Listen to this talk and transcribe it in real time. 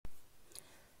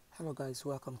Hello guys,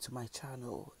 welcome to my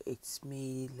channel. It's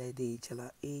me, Lady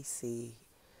Jella AC.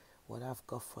 What I've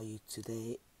got for you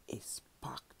today is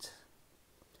packed.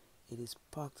 It is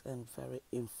packed and very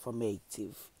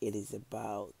informative. It is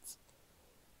about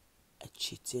a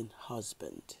cheating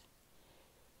husband.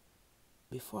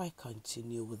 Before I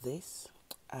continue with this,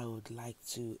 I would like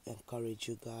to encourage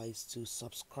you guys to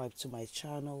subscribe to my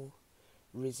channel.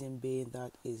 Reason being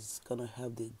that is gonna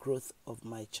help the growth of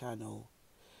my channel,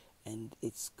 and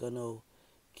it's gonna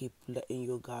keep letting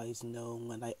you guys know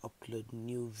when I upload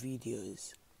new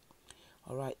videos.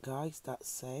 Alright guys, that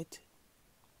said,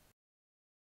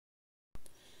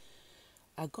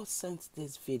 I got sent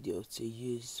this video to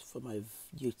use for my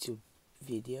YouTube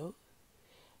video,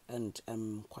 and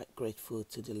I'm quite grateful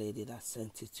to the lady that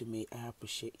sent it to me. I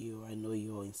appreciate you. I know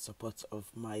you're in support of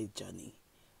my journey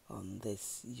on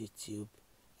this YouTube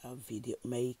video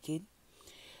making.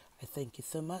 I thank you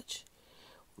so much.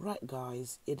 Right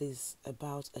guys, it is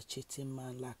about a cheating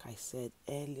man, like I said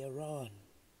earlier on.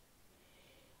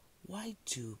 Why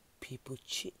do people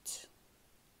cheat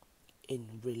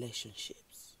in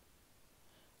relationships?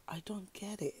 I don't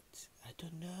get it. I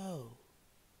don't know.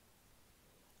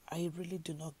 I really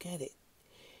do not get it.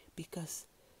 Because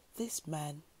this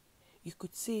man, you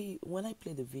could see, when I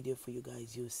play the video for you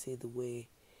guys, you'll see the way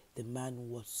the man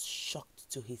was shocked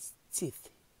to his teeth,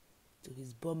 to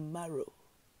his bone marrow,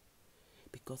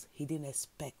 because he didn't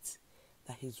expect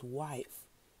that his wife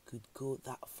could go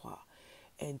that far.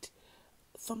 And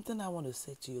something I want to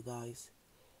say to you guys,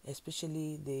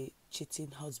 especially the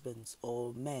cheating husbands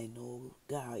or men or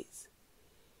guys,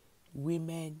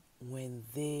 women, when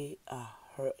they are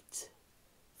hurt,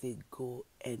 they go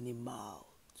any mile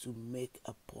to make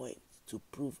a point, to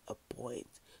prove a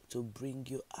point, to bring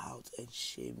you out and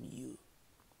shame you.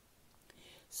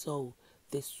 So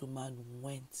this woman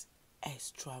went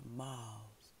extra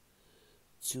miles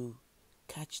to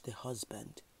catch the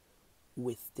husband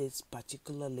with this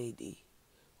particular lady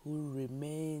who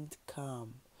remained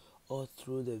calm all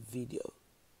through the video.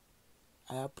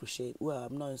 I appreciate, well,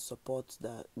 I'm not in support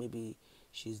that maybe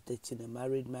she's dating a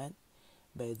married man,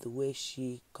 but the way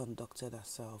she conducted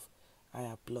herself, I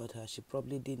applaud her. She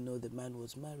probably didn't know the man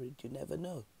was married. You never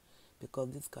know,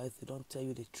 because these guys, they don't tell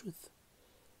you the truth.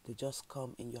 They just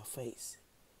come in your face,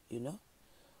 you know.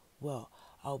 Well,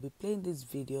 I'll be playing this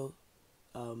video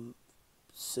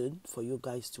soon for you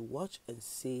guys to watch and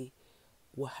see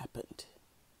what happened.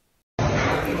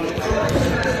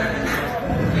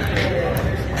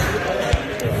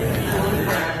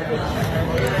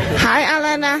 Hi,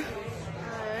 Alana.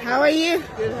 Hi. How are you?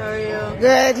 Good, how are you?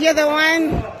 Good. You're the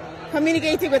one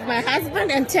communicating with my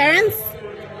husband and Terrence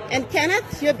and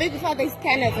Kenneth. Your big father is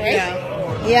Kenneth, right?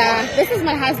 Yeah. Yeah. This is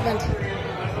my husband,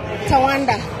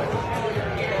 Tawanda.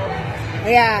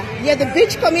 Yeah. You're the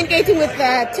bitch communicating with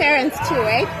Terrence too,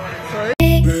 right? Sorry?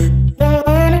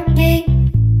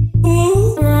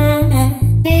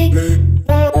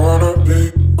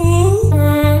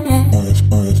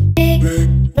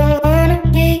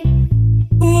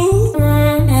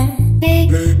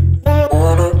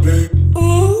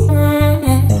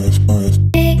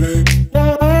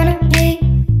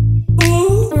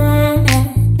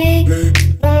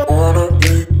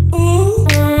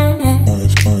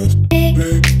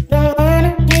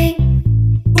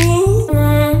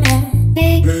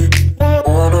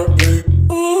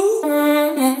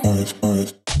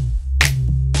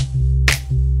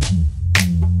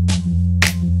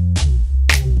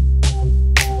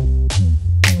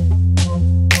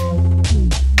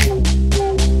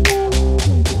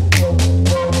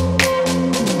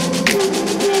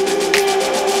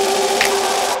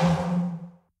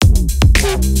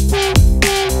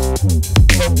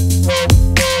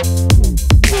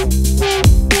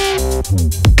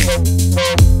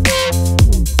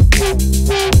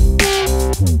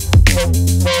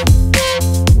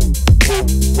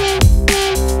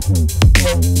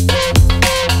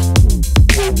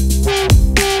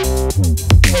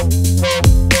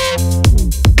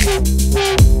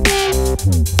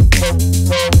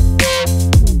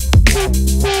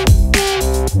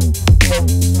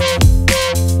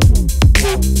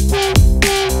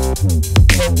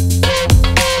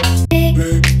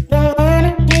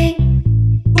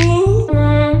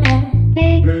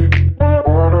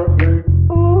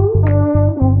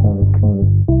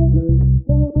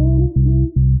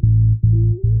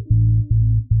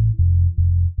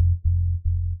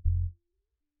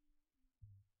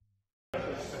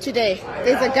 Today,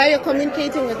 there's a guy you're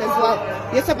communicating with as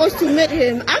well. You're supposed to meet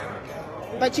him up,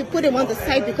 but you put him on the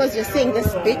side because you're saying this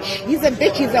bitch. He's a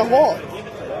bitch, he's a whore.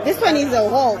 This one is a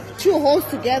whore. Two whores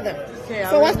together. Okay,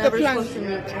 so what's the plan? Supposed to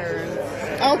meet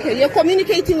Terrence. Okay, you're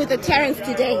communicating with the Terrence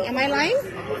today. Am I lying?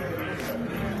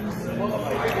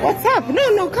 What's up?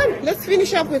 No, come. Let's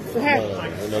finish up with her. No,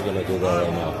 we're not gonna do that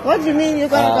right now. What do you mean you're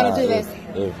gonna do this?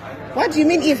 If. What do you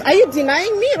mean if? Are you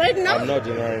denying me right now? I'm not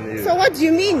denying you. So what do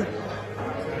you mean?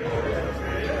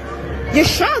 You're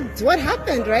shocked. What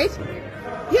happened, right?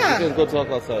 Yeah. We can go talk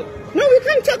outside. No, we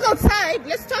can't talk outside.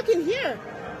 Let's talk in here.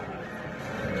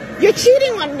 You're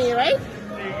cheating on me, right?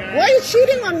 Why are you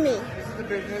cheating on me? This is the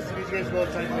business. You guys go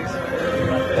outside, please.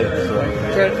 Thank you,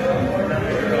 sir.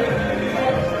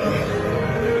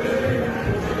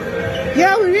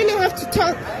 Yeah, we really have to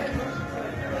talk.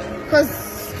 Because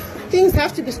things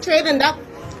have to be straightened up.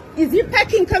 Is you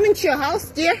packing coming to your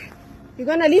house, dear? You're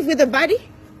gonna leave with the body?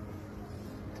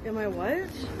 Am I what?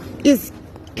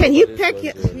 Can you pack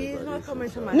your... He's not coming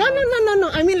to my house. No.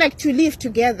 I mean like to live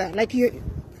together. Like you...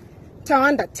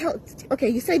 Tawanda, okay,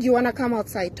 you said you wanna come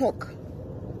outside, talk.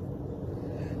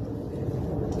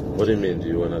 What do you mean? Do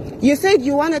you wanna... You said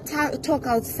you wanna talk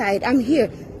outside. I'm here.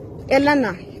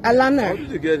 Alana. How did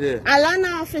you get here?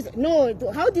 Alana offers... No,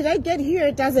 how did I get here?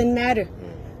 It doesn't matter.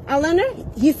 Alana,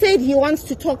 he said he wants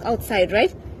to talk outside,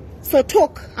 right? So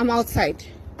talk, I'm outside.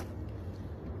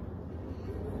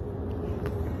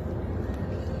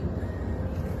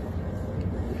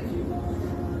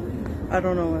 I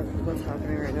don't know what's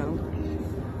happening right now.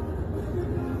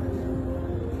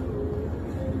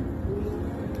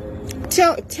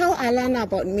 Tell Alana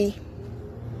about me.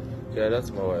 Yeah,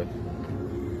 that's my wife.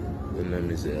 And let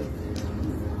me say it.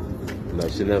 No,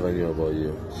 she never knew about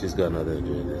you. She's got nothing to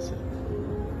do with this.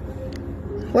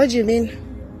 What do you mean?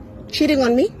 Cheating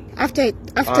on me? After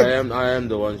I am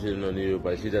the one cheating on you,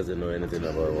 but she doesn't know anything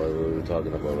about what we're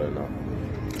talking about right now.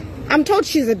 I'm told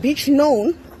she's a bitch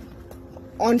known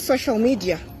on social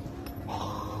media.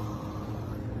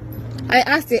 I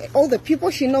asked all the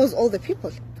people, she knows all the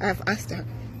people. I've asked her.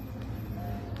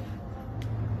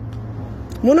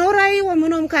 Do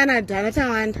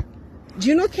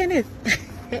you know Kenneth?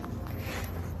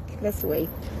 Let's wait.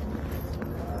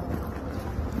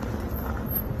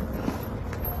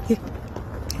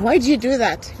 Why do you do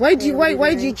that? Why do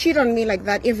you cheat on me like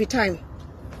that every time?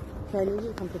 Okay, I need you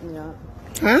to come pick me up.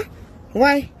 Huh?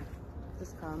 Why?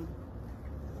 Just come.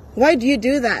 Why do you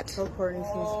do that? Tell Courtney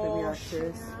she needs to pick me up,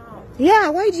 sis. Yeah,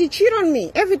 why do you cheat on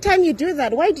me? Every time you do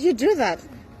that, why do you do that?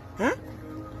 Huh?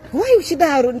 Why you cheat? No,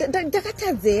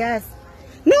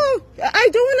 I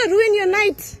don't want to ruin your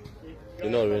night. You're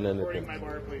not ruining anything.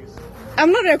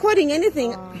 I'm not recording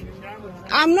anything.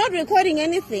 I'm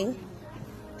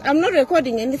not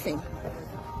recording anything.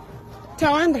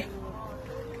 Tawanda.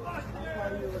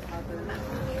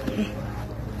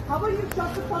 How about you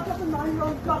shut the fuck up and mind your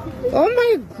own fucking business? Oh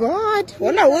my God.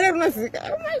 Oh my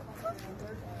God.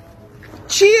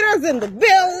 Cheaters in the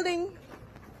building.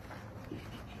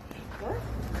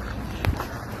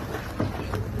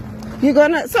 You're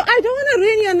gonna... So I don't want to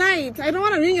ruin your night. I don't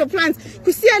want to ruin your plans.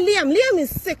 You see Liam. Liam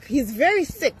is sick. He's very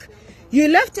sick. You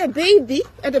left a baby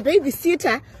at a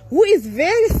babysitter who is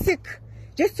very sick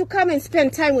just to come and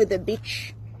spend time with the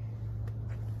bitch.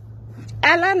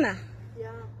 Alana.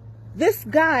 Yeah. This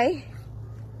guy,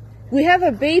 we have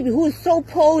a baby who's so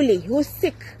poorly, who's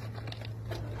sick.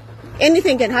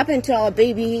 Anything can happen to our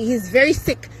baby. He's very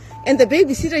sick. And the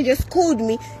babysitter just called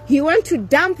me. He went to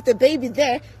dump the baby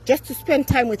there just to spend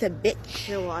time with a bitch.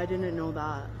 Yeah, well, I didn't know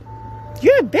that.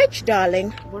 You're a bitch,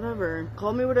 darling. Whatever.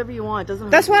 Call me whatever you want. Doesn't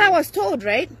That's hurt what me. I was told,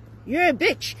 right? You're a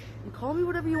bitch. You call me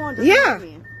whatever you want. Doesn't Yeah. hurt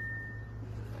me.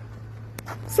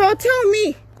 So tell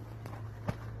me.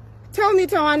 Tell me,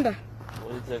 Tawanda.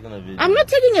 What are you taking a video? I'm not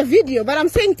taking a video, but I'm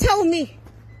saying tell me.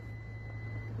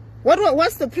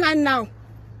 What's the plan now?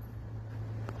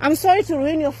 I'm sorry to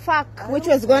ruin your fuck, which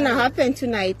was going to happen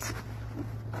tonight.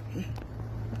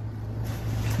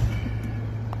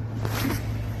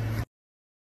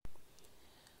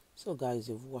 So guys,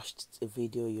 you've watched the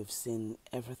video, you've seen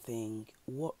everything.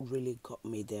 What really got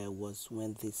me there was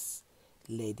when this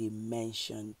lady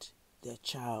mentioned their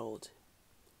child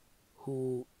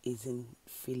who isn't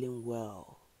feeling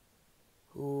well,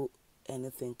 who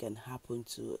anything can happen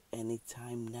to any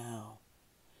time now.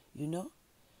 You know,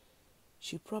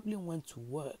 she probably went to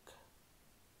work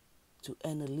to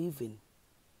earn a living,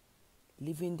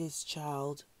 leaving this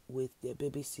child with their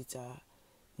babysitter,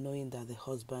 knowing that the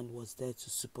husband was there to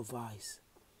supervise.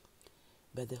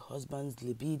 But the husband's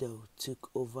libido took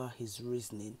over his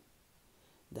reasoning,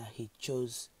 that he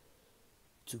chose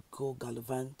to go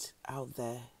gallivant out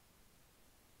there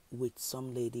with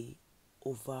some lady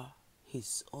over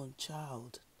his own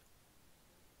child,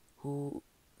 who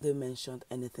they mentioned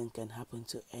anything can happen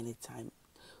to any time.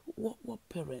 What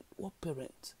parent would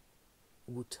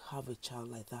have a child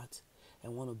like that?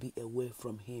 and want to be away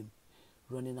from him,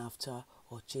 running after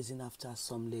or chasing after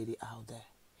some lady out there.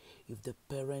 If the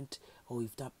parent or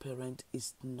if that parent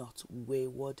is not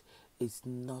wayward, is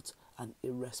not an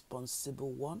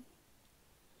irresponsible one,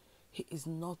 he is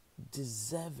not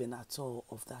deserving at all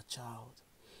of that child.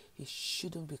 He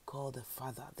shouldn't be called a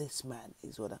father. This man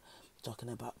is what I'm talking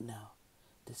about now.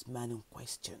 This man in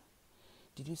question.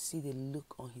 Did you see the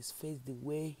look on his face, the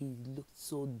way he looked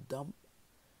so dumb?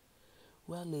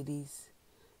 Well, ladies,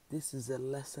 this is a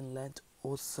lesson learned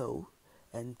also.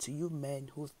 And to you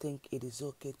men who think it is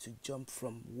okay to jump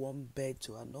from one bed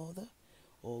to another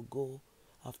or go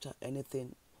after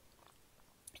anything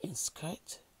in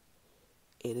skirt,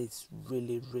 it is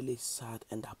really, really sad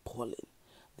and appalling.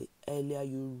 The earlier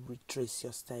you retrace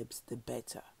your steps, the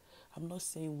better. I'm not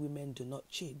saying women do not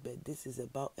cheat, but this is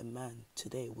about a man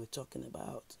today we're talking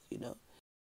about,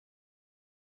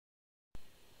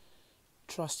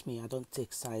 Trust me, I don't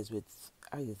take sides with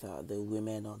either the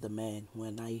women or the men.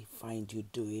 When I find you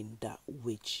doing that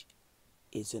which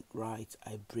isn't right,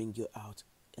 I bring you out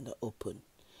in the open.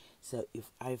 So if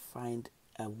I find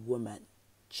a woman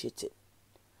cheating,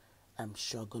 I'm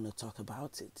sure gonna talk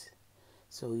about it.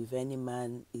 So if any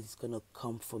man is gonna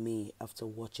come for me after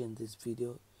watching this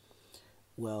video,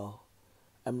 well,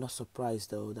 I'm not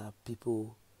surprised though that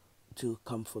people do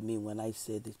come for me when I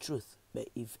say the truth. But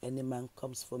if any man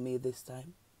comes for me this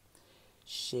time,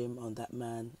 shame on that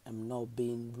man. I'm not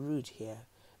being rude here,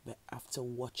 but after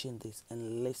watching this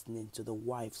and listening to the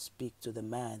wife speak to the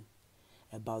man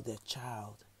about their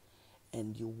child,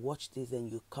 and you watch this and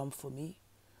you come for me,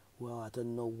 well, I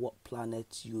don't know what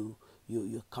planet you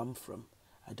come from.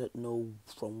 I don't know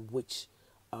from which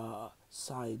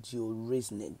side you're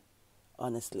reasoning,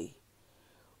 honestly.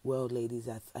 Well, ladies,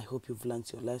 I hope you've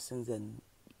learned your lessons, and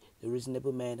the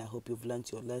reasonable men, I hope you've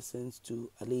learned your lessons to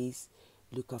at least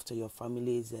look after your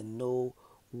families and know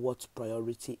what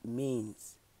priority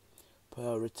means.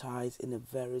 Prioritize in a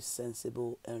very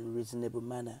sensible and reasonable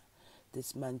manner.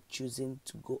 This man choosing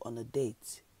to go on a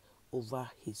date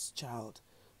over his child,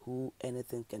 who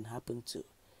anything can happen to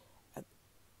at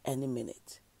any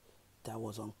minute, that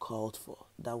was uncalled for.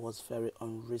 That was very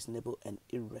unreasonable and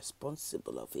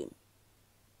irresponsible of him.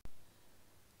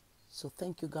 So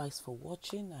thank you guys for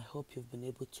watching. I hope you've been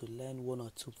able to learn one or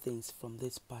two things from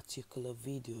this particular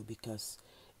video, because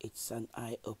it's an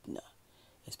eye-opener,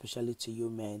 especially to you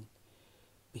men.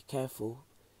 Be careful,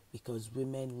 because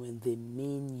women, when they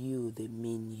mean you, they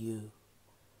mean you.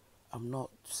 I'm not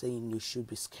saying you should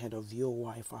be scared of your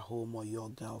wife at home or your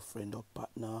girlfriend or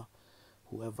partner,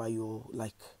 whoever you're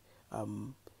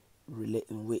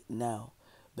relating with now.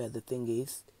 But the thing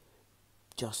is,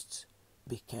 just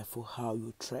be careful how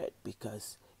you tread,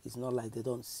 because it's not like they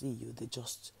don't see you. They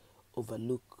just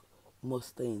overlook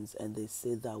most things and they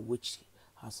say that which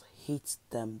has hit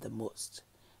them the most.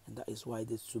 And that is why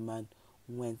this woman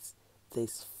went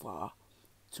this far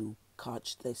to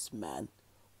catch this man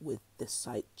with the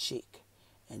side chick.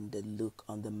 And the look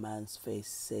on the man's face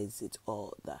says it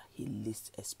all, that he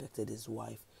least expected his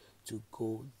wife to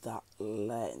go that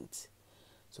length.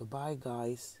 So bye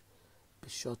guys. Be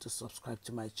sure to subscribe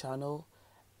to my channel,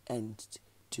 and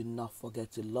do not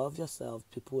forget to love yourself,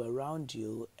 people around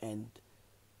you, and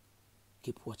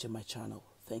keep watching my channel.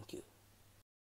 Thank you.